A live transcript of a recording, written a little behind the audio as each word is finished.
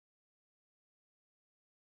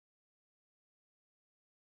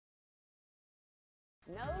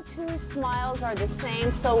No two smiles are the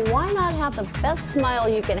same, so why not have the best smile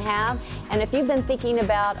you can have? And if you've been thinking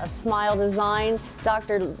about a smile design,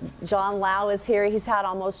 Dr. John Lau is here. He's had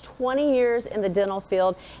almost 20 years in the dental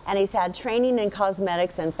field, and he's had training in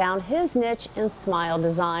cosmetics and found his niche in smile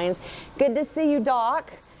designs. Good to see you,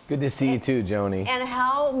 Doc. Good to see you too, Joni. And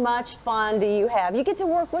how much fun do you have? You get to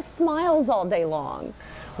work with smiles all day long.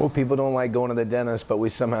 Well, people don't like going to the dentist, but we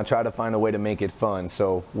somehow try to find a way to make it fun.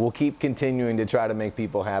 So we'll keep continuing to try to make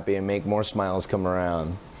people happy and make more smiles come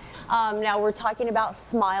around. Now we're talking about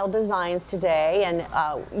smile designs today,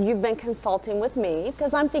 and you've been consulting with me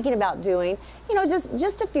because I'm thinking about doing, you know,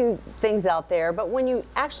 just a few things out there. But when you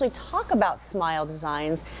actually talk about smile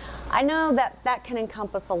designs, I know that that can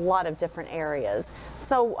encompass a lot of different areas.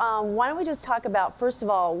 So why don't we just talk about, first of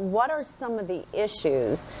all, what are some of the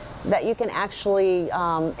issues that you can actually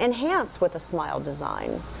enhance with a smile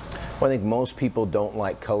design? Well, I think most people don't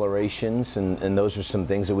like colorations, and those are some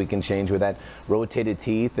things that we can change with that. Rotated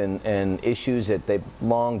teeth and issues that they've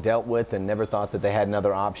long dealt with and never thought that they had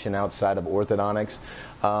another option outside of orthodontics.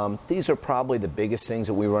 These are probably the biggest things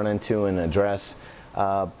that we run into and address.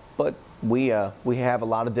 But we have a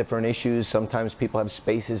lot of different issues. Sometimes people have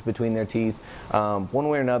spaces between their teeth. One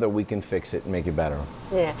way or another, we can fix it and make it better.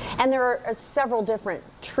 Yeah, and there are several different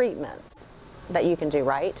treatments that you can do,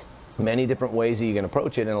 right? Many different ways that you can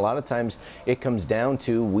approach it, and a lot of times it comes down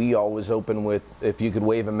to, we always open with, if you could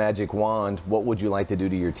wave a magic wand, what would you like to do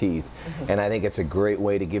to your teeth? And I think it's a great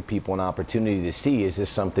way to give people an opportunity to see, is this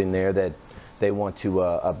something there that they want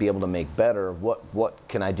to be able to make better? What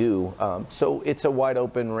can I do? So it's a wide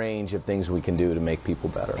open range of things we can do to make people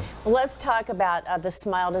better. Let's talk about the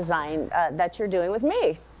smile design that you're doing with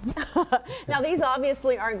me. Now, these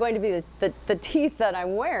obviously aren't going to be the teeth that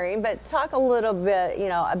I'm wearing, but talk a little bit, you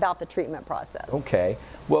know, about the treatment process. Okay.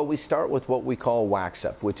 Well, we start with what we call wax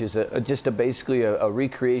up, which is basically a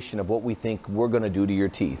recreation of what we think we're going to do to your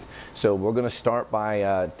teeth. So we're going to start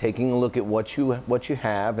by taking a look at what you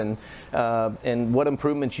have and what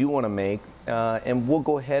improvements you want to make, and we'll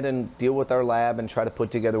go ahead and deal with our lab and try to put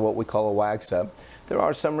together what we call a wax up. There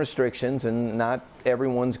are some restrictions, and not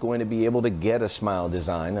everyone's going to be able to get a smile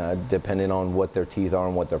design, depending on what their teeth are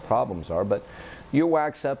and what their problems are. But your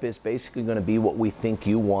wax up is basically going to be what we think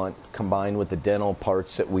you want, combined with the dental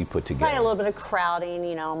parts that we put together. I had a little bit of crowding,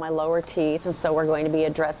 you know, on my lower teeth, and so we're going to be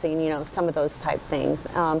addressing, you know, some of those type things.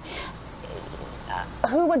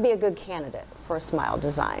 Who would be a good candidate for a smile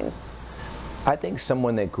design? I think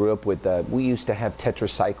someone that grew up with, we used to have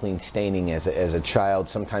tetracycline staining as a child.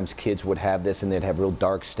 Sometimes kids would have this and they'd have real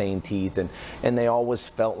dark stained teeth, and they always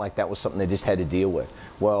felt like that was something they just had to deal with.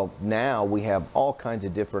 Well, now we have all kinds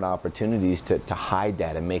of different opportunities to hide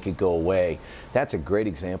that and make it go away. That's a great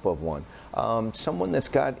example of one. Someone that's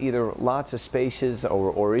got either lots of spaces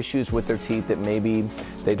or issues with their teeth that maybe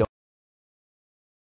they don't